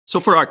So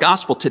for our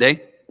gospel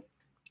today,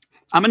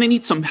 I'm going to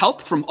need some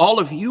help from all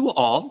of you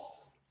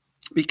all,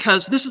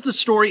 because this is the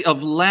story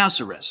of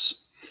Lazarus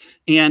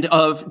and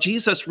of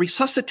Jesus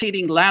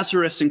resuscitating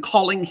Lazarus and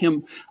calling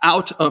him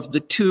out of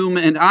the tomb.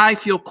 And I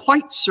feel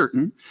quite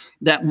certain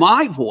that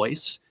my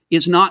voice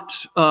is not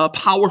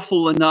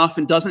powerful enough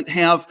and doesn't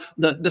have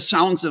the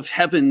sounds of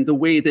heaven the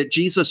way that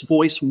Jesus'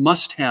 voice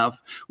must have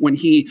when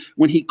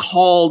he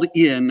called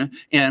in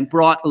and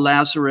brought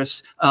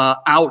Lazarus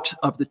out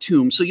of the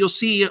tomb. So you'll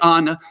see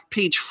on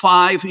page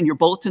 5 in your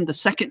bulletin, the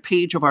second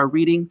page of our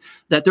reading,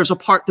 that there's a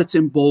part that's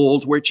in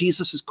bold where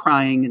Jesus is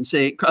crying and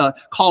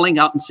calling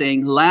out and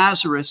saying,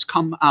 "Lazarus,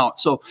 come out."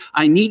 So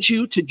I need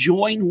you to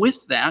join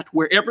with that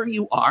wherever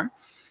you are,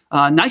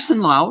 nice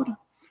and loud,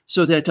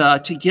 so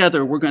that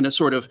together we're going to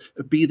sort of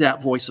be that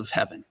voice of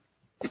heaven.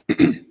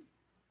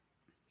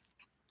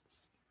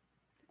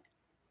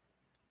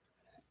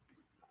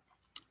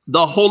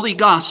 The Holy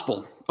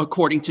Gospel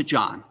according to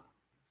John.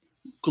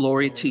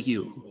 Glory to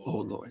you, O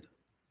Lord.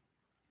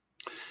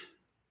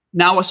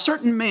 Now a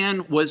certain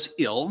man was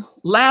ill,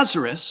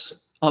 Lazarus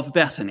of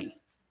Bethany,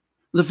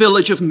 the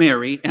village of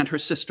Mary and her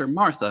sister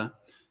Martha.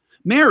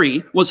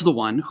 Mary was the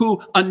one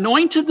who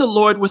anointed the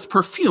Lord with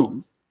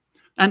perfume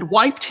and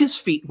wiped his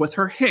feet with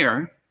her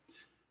hair.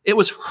 It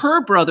was her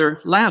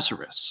brother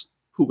Lazarus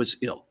who was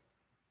ill.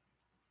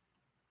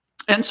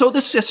 And so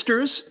the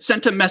sisters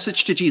sent a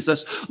message to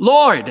Jesus,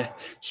 "Lord,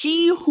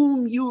 he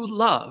whom you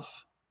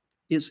love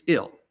is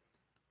ill."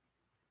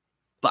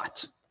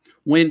 But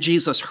when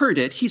Jesus heard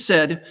it, he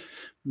said,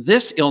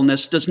 "This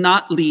illness does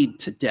not lead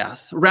to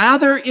death.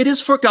 Rather, it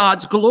is for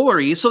God's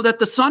glory, so that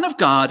the Son of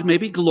God may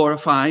be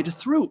glorified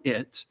through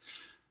it."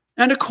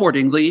 And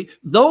accordingly,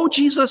 though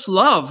Jesus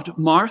loved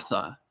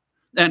Martha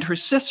and her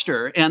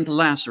sister and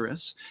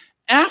Lazarus,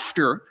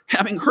 after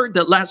having heard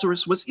that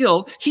Lazarus was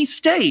ill, he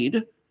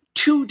stayed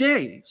 2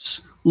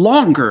 days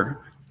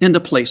longer in the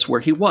place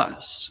where he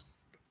was.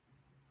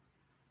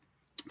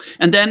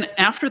 And then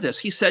after this,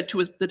 he said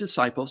to the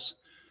disciples,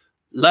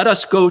 "Let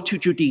us go to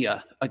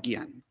Judea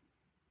again."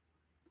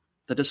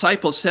 The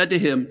disciples said to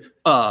him,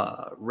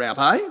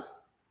 "Rabbi,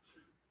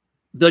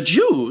 the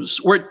Jews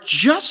were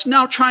just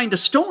now trying to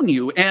stone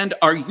you, and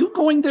are you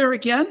going there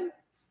again?"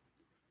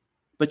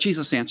 But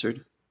Jesus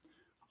answered,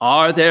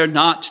 "Are there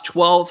not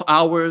 12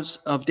 hours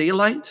of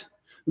daylight?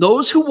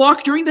 Those who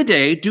walk during the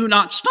day do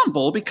not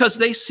stumble because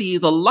they see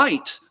the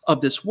light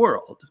of this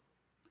world.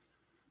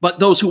 But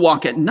those who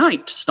walk at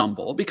night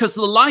stumble because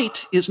the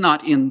light is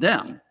not in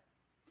them."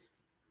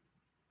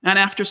 And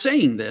after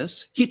saying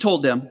this, he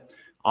told them,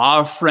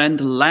 "Our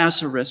friend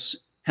Lazarus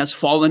has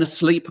fallen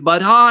asleep,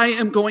 but I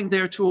am going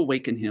there to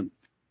awaken him."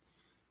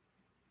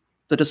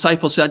 The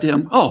disciples said to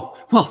him, "Oh,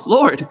 well,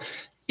 Lord,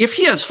 if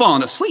he has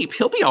fallen asleep,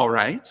 he'll be all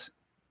right."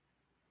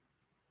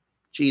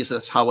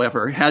 Jesus,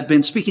 however, had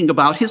been speaking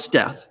about his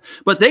death,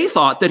 but they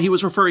thought that he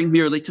was referring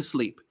merely to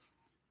sleep.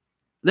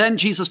 Then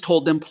Jesus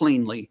told them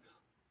plainly,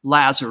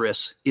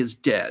 "Lazarus is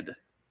dead.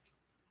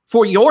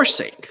 For your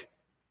sake,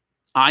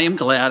 I am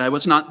glad I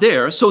was not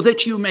there, so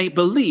that you may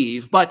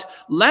believe, but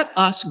let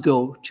us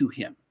go to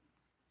him."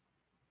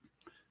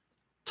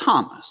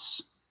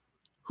 Thomas,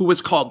 who was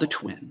called the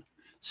twin,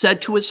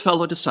 said to his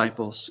fellow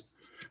disciples,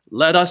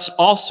 "Let us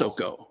also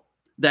go,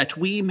 that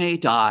we may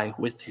die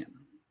with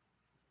him."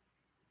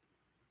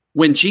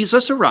 When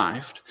Jesus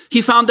arrived,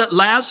 he found that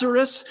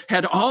Lazarus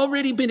had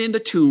already been in the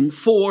tomb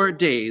 4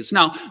 days.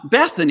 Now,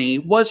 Bethany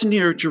was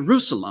near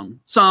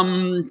Jerusalem,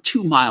 some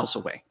 2 miles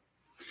away.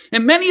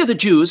 And many of the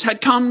Jews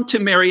had come to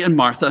Mary and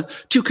Martha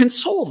to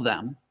console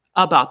them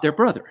about their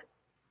brother.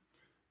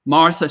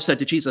 Martha said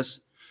to Jesus,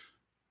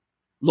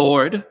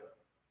 "Lord,"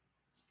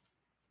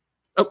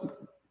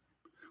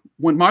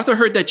 when Martha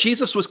heard that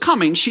Jesus was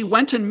coming, she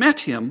went and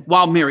met him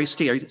while Mary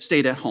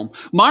stayed at home.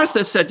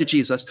 Martha said to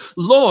Jesus,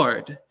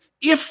 "Lord,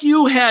 if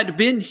you had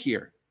been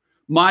here,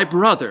 my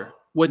brother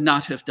would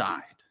not have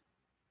died.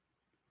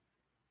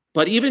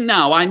 But even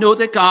now, I know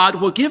that God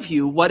will give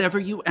you whatever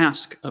you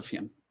ask of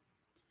him."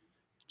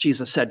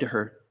 Jesus said to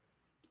her,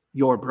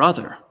 "Your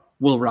brother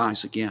will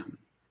rise again."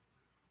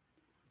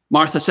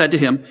 Martha said to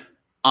him,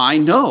 "I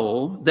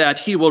know that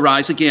he will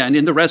rise again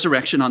in the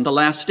resurrection on the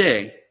last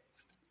day."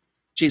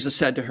 Jesus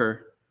said to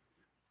her,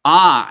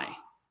 "I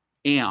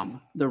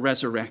am the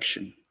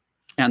resurrection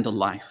and the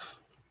life.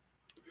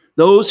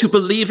 Those who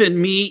believe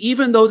in me,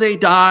 even though they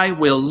die,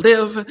 will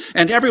live,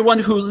 and everyone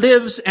who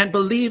lives and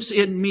believes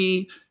in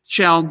me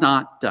shall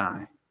not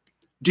die.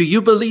 Do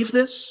you believe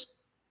this?"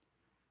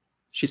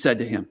 She said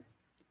to him,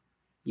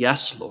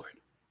 "Yes, Lord.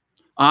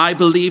 I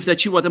believe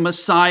that you are the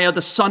Messiah,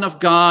 the Son of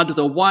God,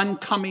 the one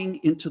coming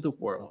into the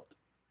world."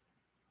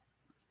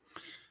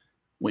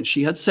 When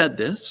she had said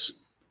this,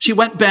 she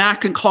went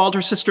back and called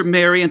her sister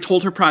Mary and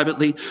told her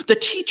privately, "The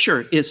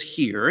teacher is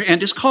here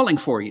and is calling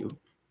for you."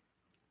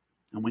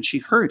 And when she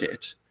heard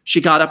it,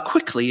 she got up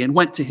quickly and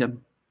went to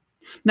him.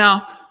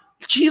 Now,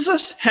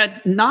 Jesus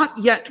had not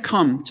yet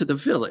come to the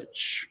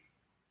village,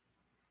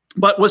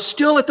 but was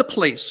still at the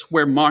place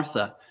where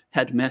Martha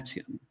had met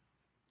him.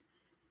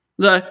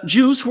 The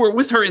Jews who were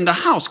with her in the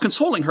house,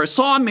 consoling her,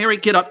 saw Mary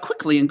get up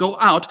quickly and go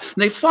out,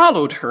 and they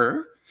followed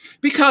her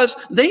because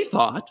they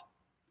thought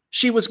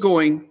she was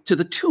going to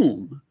the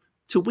tomb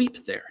to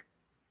weep there.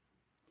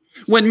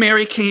 When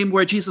Mary came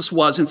where Jesus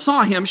was and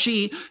saw him,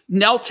 she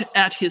knelt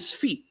at his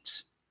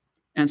feet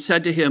and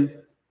said to him,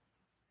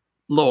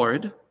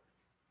 "Lord,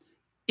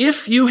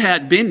 if you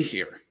had been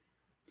here,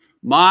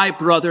 my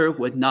brother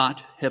would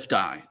not have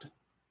died."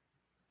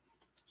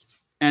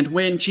 And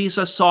when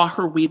Jesus saw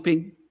her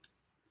weeping,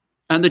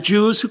 and the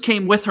Jews who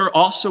came with her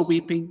also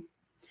weeping,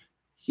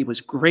 he was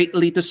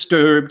greatly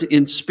disturbed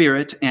in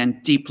spirit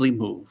and deeply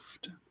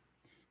moved.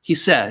 He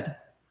said,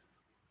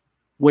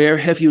 "Where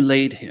have you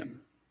laid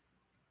him?"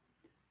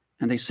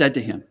 And they said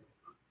to him,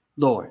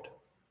 "Lord,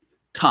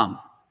 come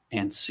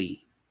and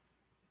see."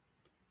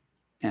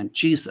 And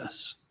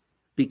Jesus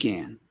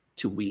began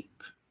to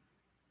weep.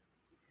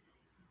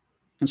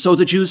 And so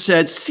the Jews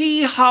said,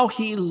 "See how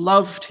he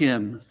loved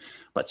him."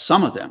 But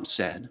some of them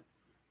said,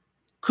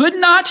 "Could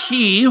not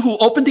he who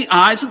opened the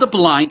eyes of the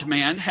blind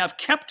man have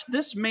kept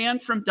this man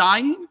from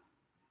dying?"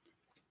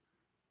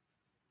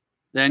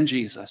 Then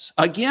Jesus,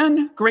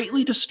 again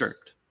greatly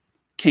disturbed,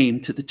 came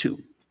to the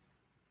tomb.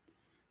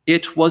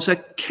 It was a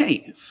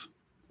cave,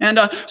 and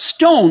a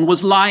stone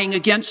was lying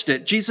against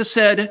it. Jesus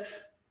said,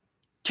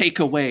 "Take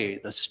away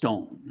the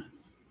stone."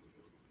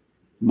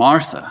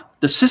 Martha,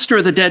 the sister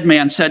of the dead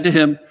man, said to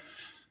him,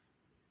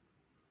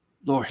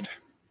 "Lord,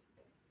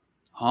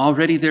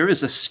 already there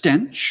is a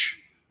stench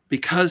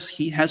because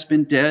he has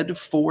been dead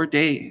 4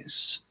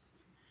 days."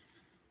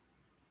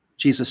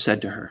 Jesus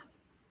said to her,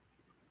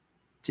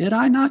 "Did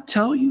I not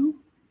tell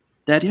you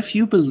that if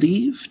you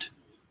believed,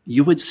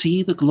 you would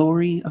see the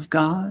glory of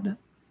God?"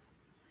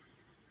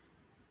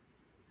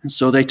 And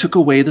so they took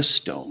away the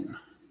stone.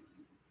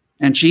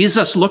 And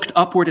Jesus looked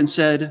upward and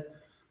said,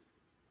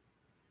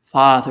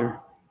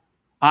 "Father,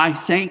 I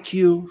thank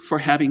you for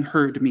having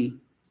heard me.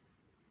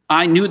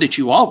 I knew that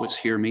you always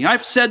hear me.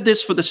 I've said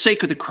this for the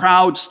sake of the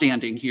crowd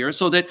standing here,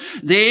 so that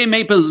they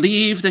may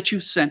believe that you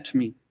sent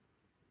me."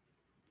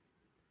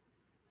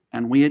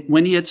 And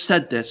when he had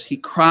said this, he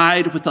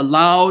cried with a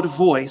loud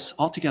voice,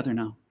 all together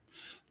now,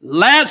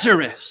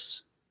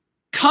 "Lazarus,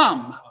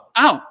 come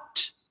out."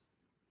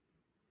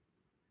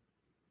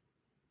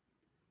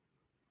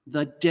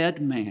 The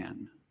dead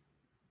man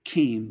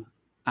came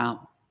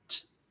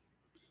out,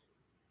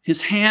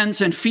 his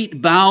hands and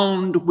feet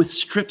bound with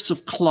strips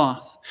of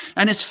cloth,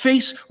 and his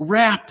face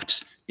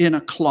wrapped in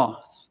a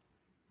cloth.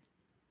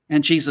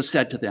 And Jesus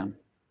said to them,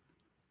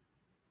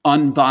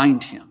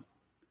 "Unbind him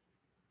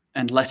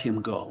and let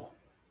him go."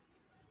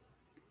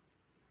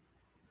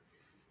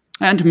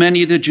 And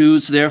many of the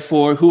Jews,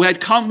 therefore, who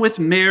had come with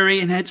Mary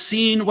and had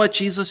seen what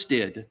Jesus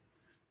did,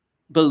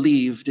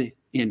 believed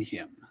in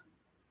him.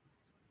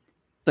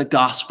 The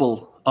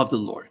gospel of the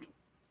Lord.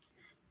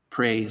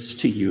 Praise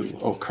to you,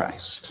 O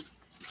Christ.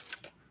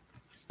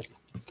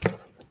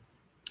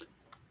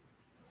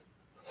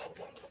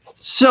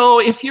 So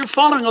if you're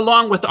following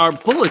along with our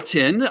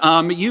bulletin,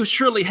 you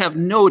surely have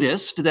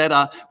noticed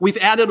that we've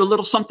added a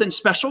little something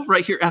special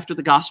right here after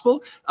the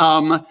gospel.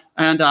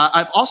 And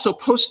I've also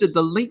posted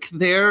the link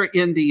there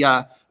in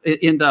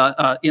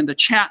the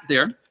chat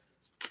there.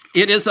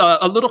 It is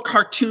a little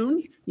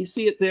cartoon. You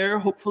see it there,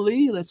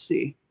 hopefully. Let's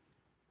see.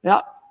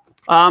 Yeah.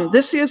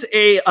 This is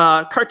a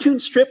cartoon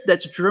strip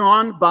that's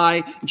drawn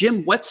by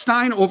Jim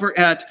Wetstein over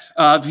at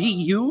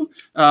VU.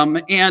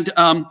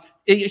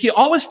 He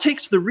always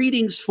takes the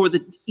readings for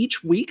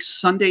each week's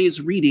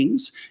Sunday's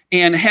readings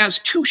and has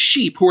 2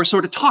 sheep who are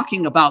sort of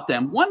talking about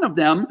them. One of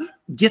them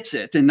gets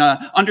it and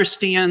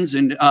understands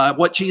and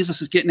what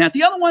Jesus is getting at.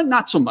 The other one,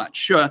 not so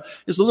much,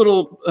 is a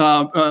little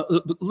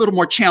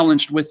more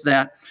challenged with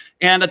that.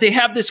 And they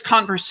have this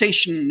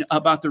conversation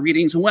about the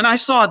readings. And when I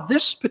saw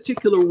this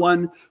particular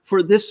one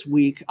for this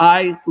week,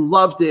 I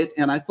loved it,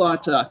 and I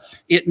thought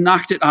it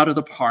knocked it out of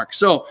the park.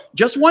 So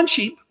just one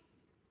sheep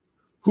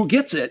who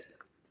gets it.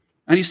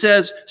 And he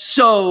says,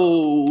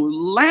 "So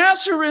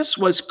Lazarus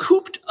was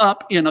cooped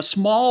up in a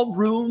small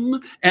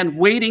room and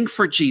waiting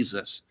for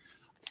Jesus.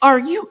 Are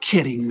you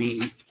kidding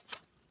me?"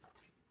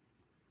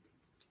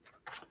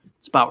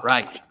 It's about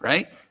right,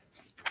 right?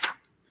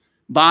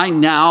 By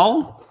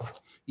now,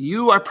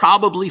 you are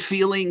probably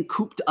feeling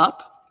cooped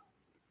up,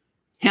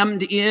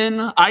 hemmed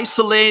in,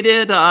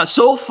 isolated,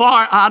 so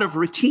far out of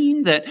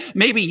routine that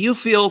maybe you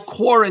feel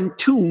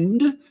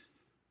quarantined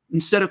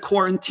instead of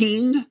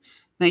quarantined.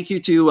 Thank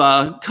you to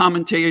a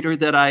commentator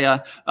that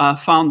I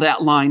found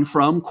that line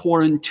from,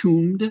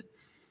 quarantined.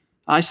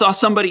 I saw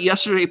somebody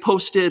yesterday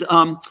posted,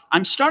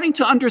 "I'm starting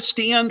to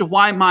understand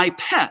why my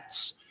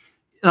pets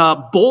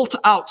bolt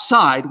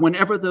outside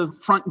whenever the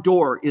front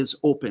door is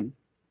open.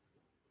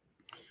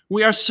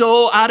 We are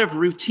so out of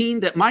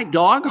routine that my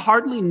dog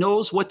hardly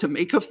knows what to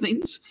make of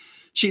things.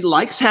 She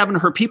likes having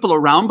her people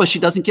around, but she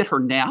doesn't get her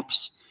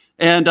naps.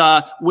 And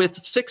with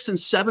 6 and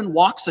 7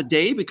 walks a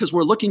day, because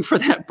we're looking for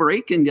that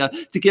break and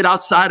to get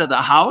outside of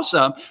the house,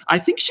 I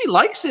think she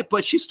likes it,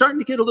 but she's starting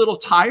to get a little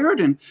tired,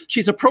 and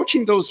she's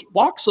approaching those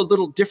walks a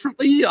little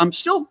differently. I'm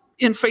still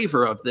in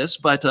favor of this,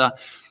 but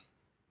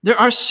There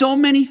are so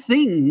many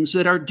things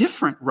that are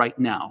different right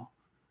now.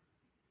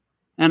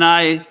 And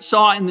I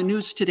saw in the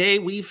news today,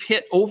 we've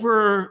hit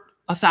over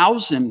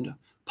 1,000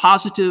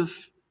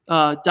 positive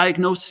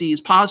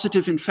diagnoses,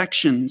 positive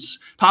infections,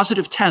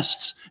 positive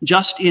tests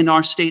just in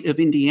our state of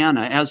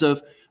Indiana as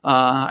of,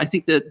 I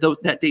think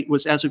that date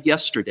was as of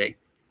yesterday.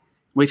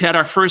 We've had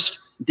our first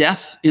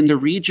death in the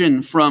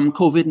region from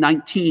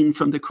COVID-19,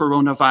 from the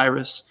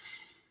coronavirus.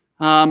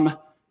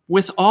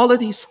 With all of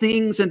these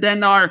things, and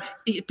then our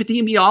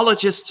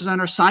epidemiologists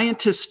and our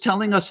scientists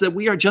telling us that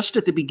we are just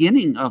at the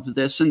beginning of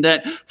this, and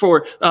that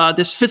for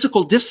this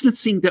physical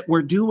distancing that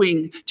we're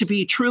doing to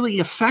be truly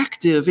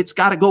effective, it's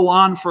got to go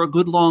on for a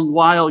good long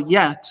while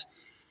yet.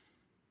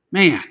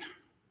 Man,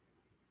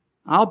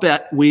 I'll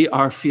bet we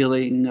are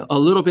feeling a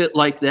little bit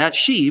like that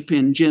sheep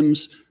in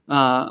Jim's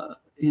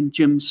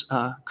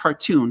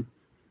cartoon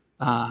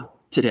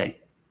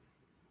today,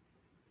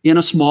 in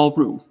a small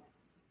room,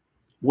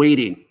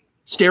 waiting,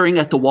 staring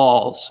at the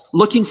walls,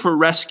 looking for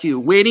rescue,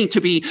 waiting to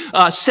be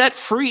set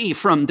free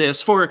from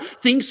this, for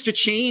things to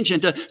change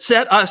and to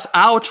set us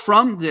out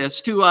from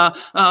this,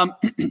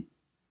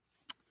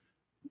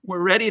 we're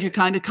ready to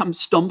kind of come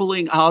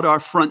stumbling out our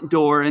front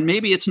door. And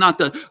maybe it's not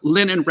the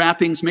linen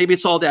wrappings, maybe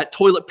it's all that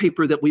toilet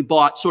paper that we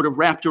bought sort of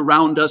wrapped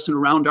around us and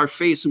around our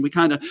face, and we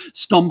kind of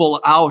stumble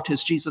out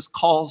as Jesus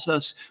calls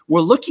us.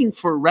 We're looking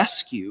for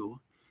rescue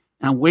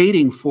and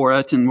waiting for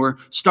it, and we're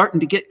starting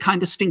to get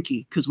kind of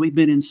stinky because we've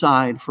been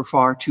inside for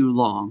far too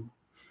long.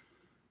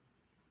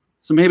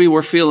 So maybe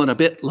we're feeling a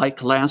bit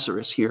like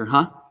Lazarus here,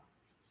 huh?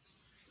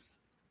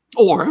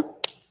 Or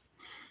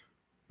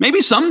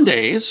maybe some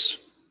days,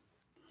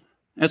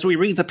 as we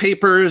read the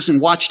papers and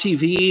watch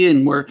TV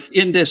and we're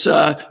in this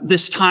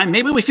time,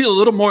 maybe we feel a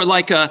little more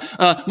like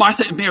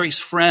Martha and Mary's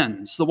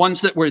friends, the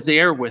ones that were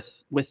there with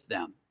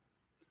them.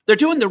 They're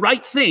doing the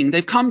right thing.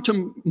 They've come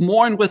to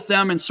mourn with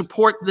them and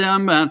support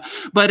them.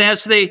 But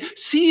as they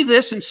see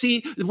this and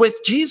see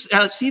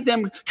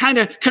them kind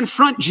of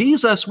confront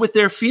Jesus with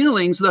their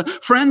feelings, the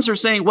friends are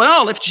saying,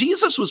 well, if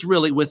Jesus was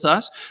really with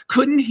us,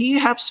 couldn't he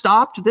have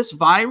stopped this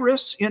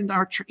virus in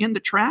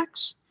the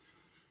tracks?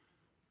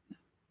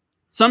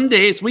 Some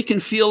days we can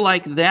feel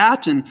like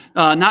that and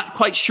not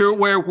quite sure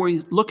where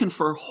we're looking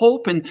for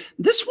hope. And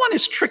this one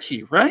is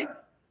tricky, right?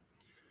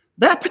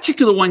 That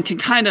particular one can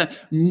kind of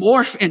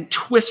morph and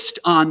twist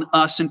on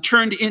us and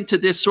turn into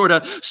this sort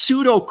of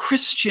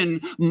pseudo-Christian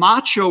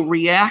macho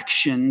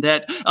reaction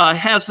that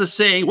has the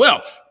saying,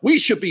 well, we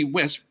should be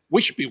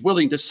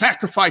willing to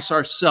sacrifice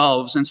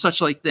ourselves and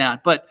such like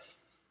that. But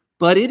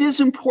it is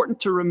important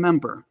to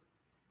remember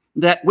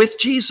that with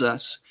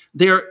Jesus,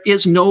 there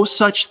is no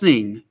such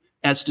thing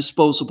as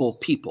disposable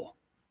people.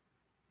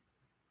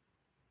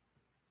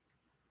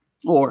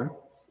 Or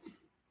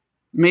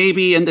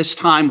maybe in this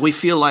time we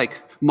feel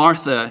like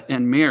Martha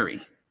and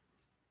Mary,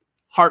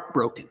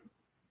 heartbroken,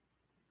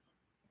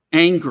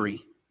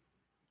 angry,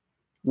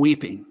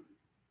 weeping.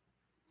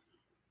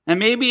 And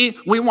maybe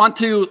we want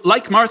to,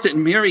 like Martha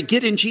and Mary,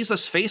 get in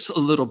Jesus' face a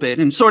little bit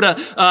and sort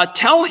of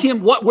tell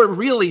him what we're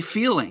really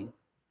feeling.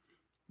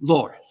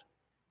 Lord,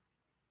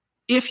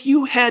 if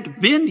you had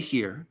been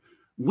here,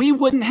 we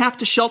wouldn't have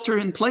to shelter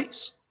in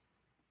place.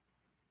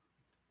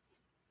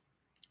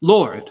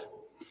 Lord,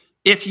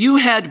 if you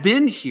had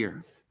been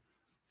here,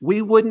 we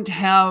wouldn't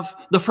have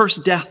the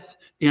first death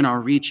in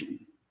our region.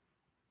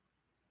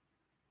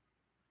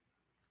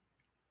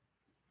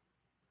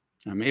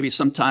 Now, maybe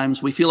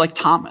sometimes we feel like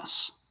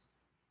Thomas.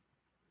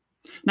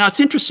 Now, it's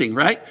interesting,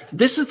 right?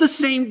 This is the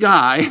same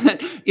guy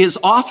that is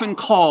often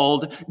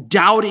called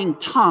Doubting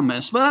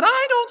Thomas, but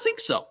I don't think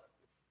so.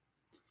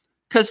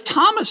 Because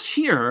Thomas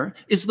here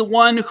is the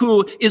one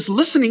who is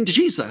listening to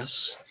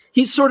Jesus.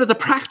 He's sort of the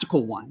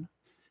practical one.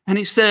 And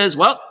he says,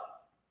 well,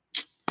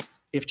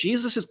 if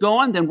Jesus is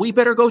going, then we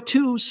better go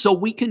too, so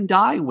we can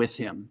die with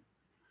him.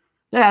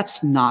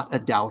 That's not a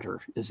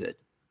doubter, is it?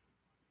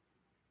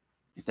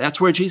 If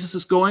that's where Jesus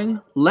is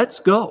going,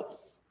 let's go,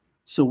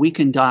 so we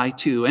can die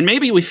too. And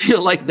maybe we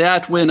feel like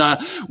that when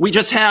we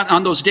just have,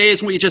 on those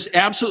days when we just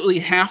absolutely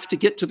have to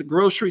get to the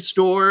grocery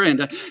store, and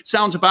it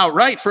sounds about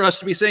right for us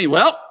to be saying,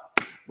 well,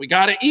 we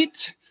got to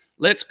eat,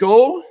 let's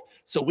go,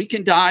 so we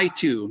can die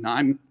too. Now,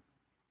 I'm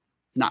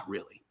not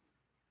really.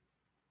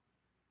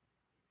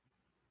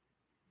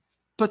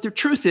 But the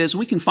truth is,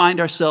 we can find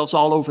ourselves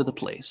all over the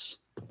place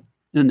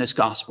in this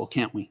gospel,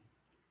 can't we?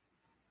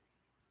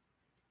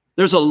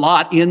 There's a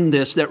lot in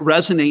this that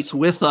resonates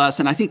with us,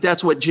 and I think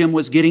that's what Jim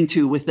was getting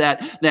to with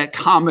that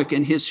comic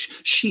and his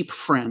sheep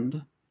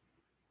friend.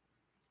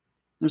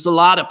 There's a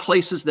lot of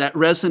places that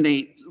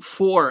resonate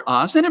for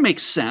us, and it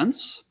makes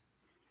sense.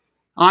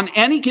 On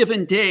any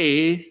given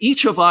day,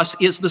 each of us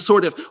is the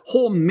sort of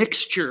whole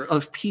mixture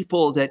of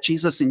people that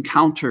Jesus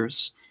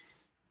encounters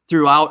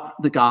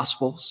throughout the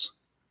Gospels.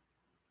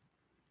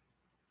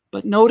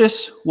 But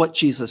notice what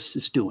Jesus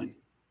is doing.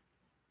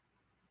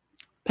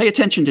 Pay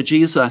attention to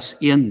Jesus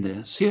in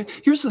this.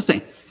 Here's the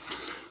thing.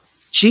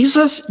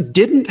 Jesus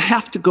didn't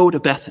have to go to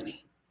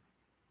Bethany.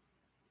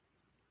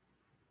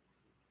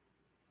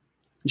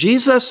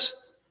 Jesus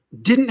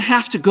didn't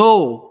have to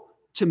go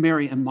to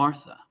Mary and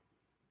Martha.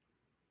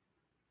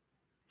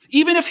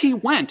 Even if he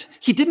went,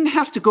 he didn't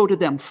have to go to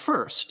them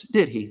first,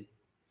 did he?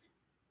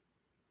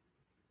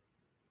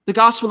 The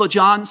Gospel of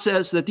John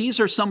says that these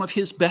are some of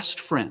his best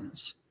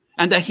friends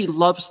and that he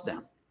loves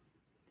them.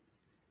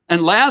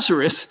 And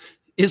Lazarus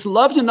is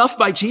loved enough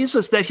by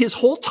Jesus that his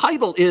whole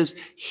title is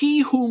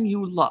He Whom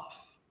You Love.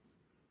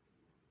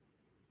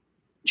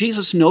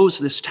 Jesus knows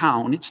this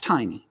town. It's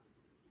tiny.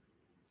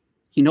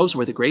 He knows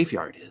where the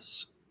graveyard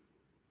is.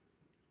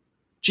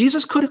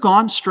 Jesus could have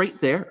gone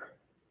straight there.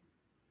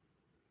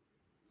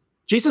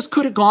 Jesus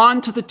could have gone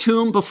to the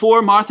tomb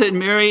before Martha and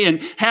Mary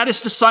and had his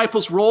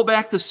disciples roll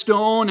back the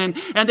stone, and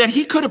then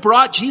he could have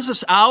brought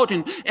Jesus out,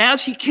 and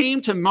as he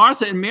came to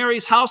Martha and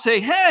Mary's house,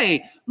 say,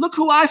 hey, look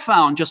who I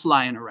found just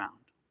lying around.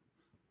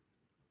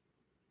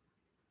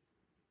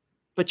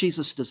 But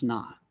Jesus does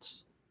not.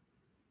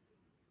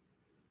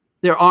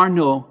 There are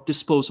no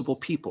disposable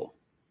people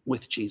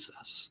with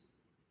Jesus.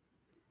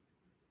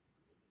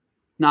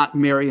 Not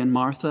Mary and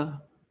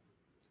Martha,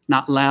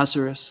 not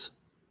Lazarus,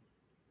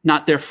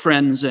 not their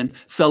friends and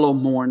fellow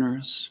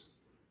mourners.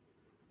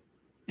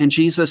 And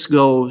Jesus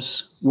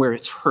goes where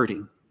it's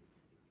hurting.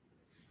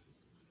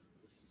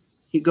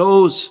 He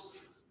goes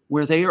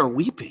where they are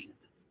weeping.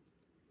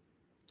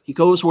 He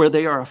goes where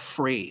they are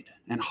afraid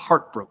and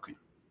heartbroken.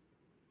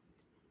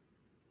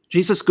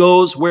 Jesus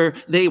goes where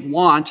they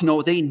want,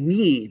 no, they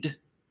need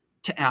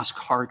to ask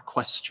hard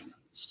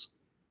questions.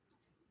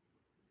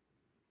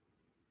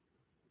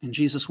 And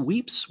Jesus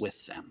weeps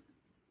with them.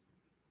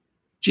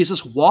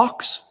 Jesus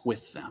walks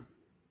with them.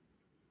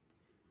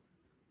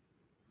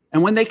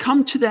 And when they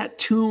come to that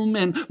tomb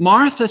and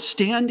Martha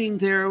standing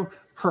there,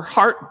 her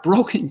heart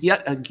broken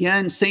yet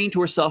again, saying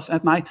to herself,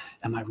 am I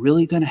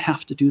really going to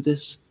have to do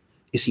this?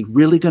 Is he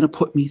really going to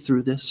put me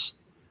through this?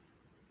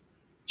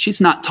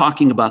 She's not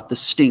talking about the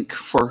stink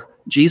for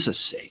Jesus'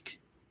 sake.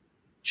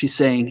 She's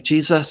saying,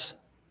 Jesus,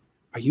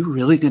 are you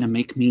really going to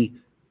make me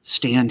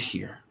stand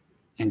here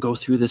and go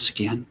through this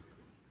again?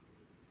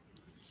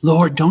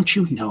 Lord, don't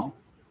you know?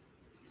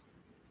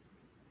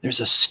 There's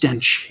a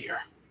stench here.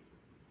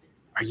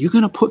 Are you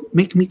going to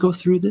make me go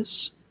through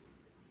this?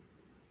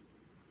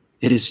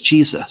 It is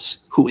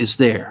Jesus who is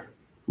there,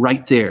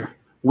 right there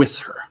with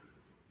her.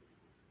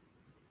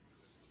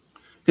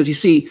 Because you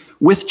see,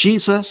 with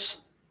Jesus,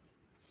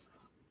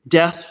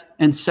 death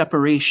and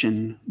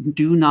separation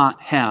do not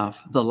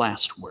have the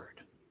last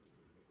word.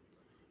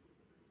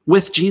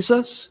 With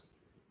Jesus,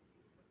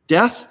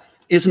 death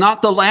is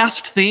not the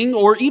last thing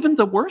or even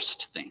the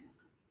worst thing.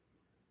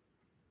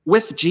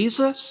 With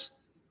Jesus,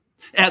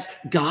 as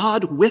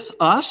God with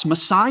us,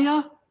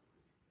 Messiah,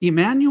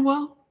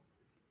 Emmanuel,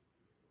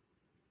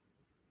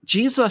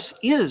 Jesus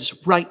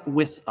is right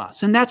with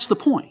us. And that's the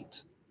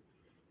point.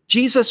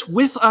 Jesus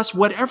with us,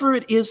 whatever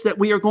it is that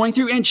we are going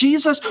through, and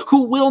Jesus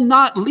who will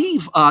not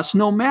leave us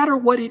no matter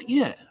what it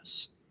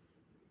is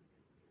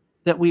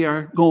that we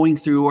are going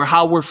through or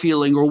how we're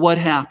feeling or what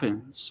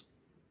happens.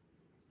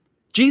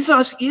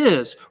 Jesus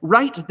is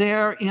right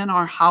there in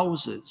our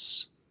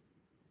houses.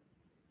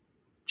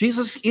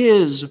 Jesus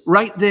is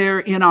right there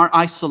in our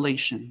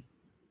isolation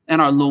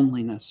and our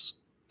loneliness.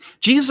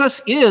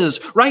 Jesus is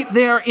right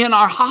there in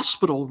our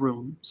hospital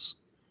rooms.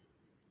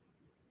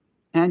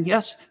 And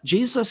yes,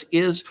 Jesus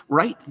is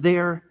right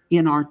there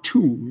in our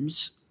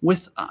tombs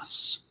with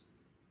us.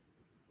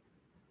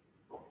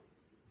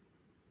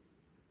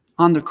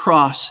 On the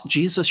cross,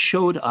 Jesus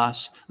showed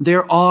us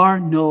there are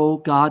no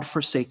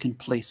God-forsaken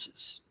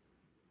places.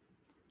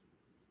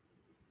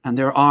 And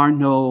there are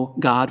no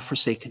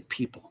God-forsaken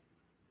people.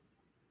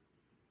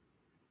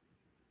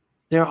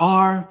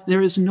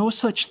 There is no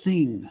such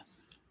thing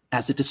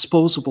as a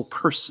disposable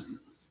person.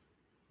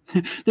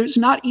 There's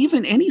not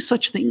even any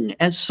such thing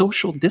as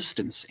social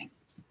distancing.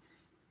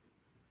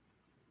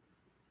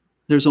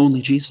 There's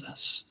only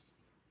Jesus,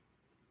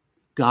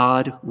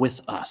 God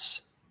with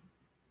us,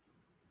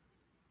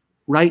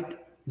 right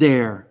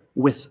there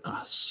with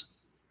us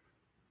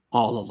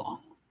all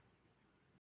along.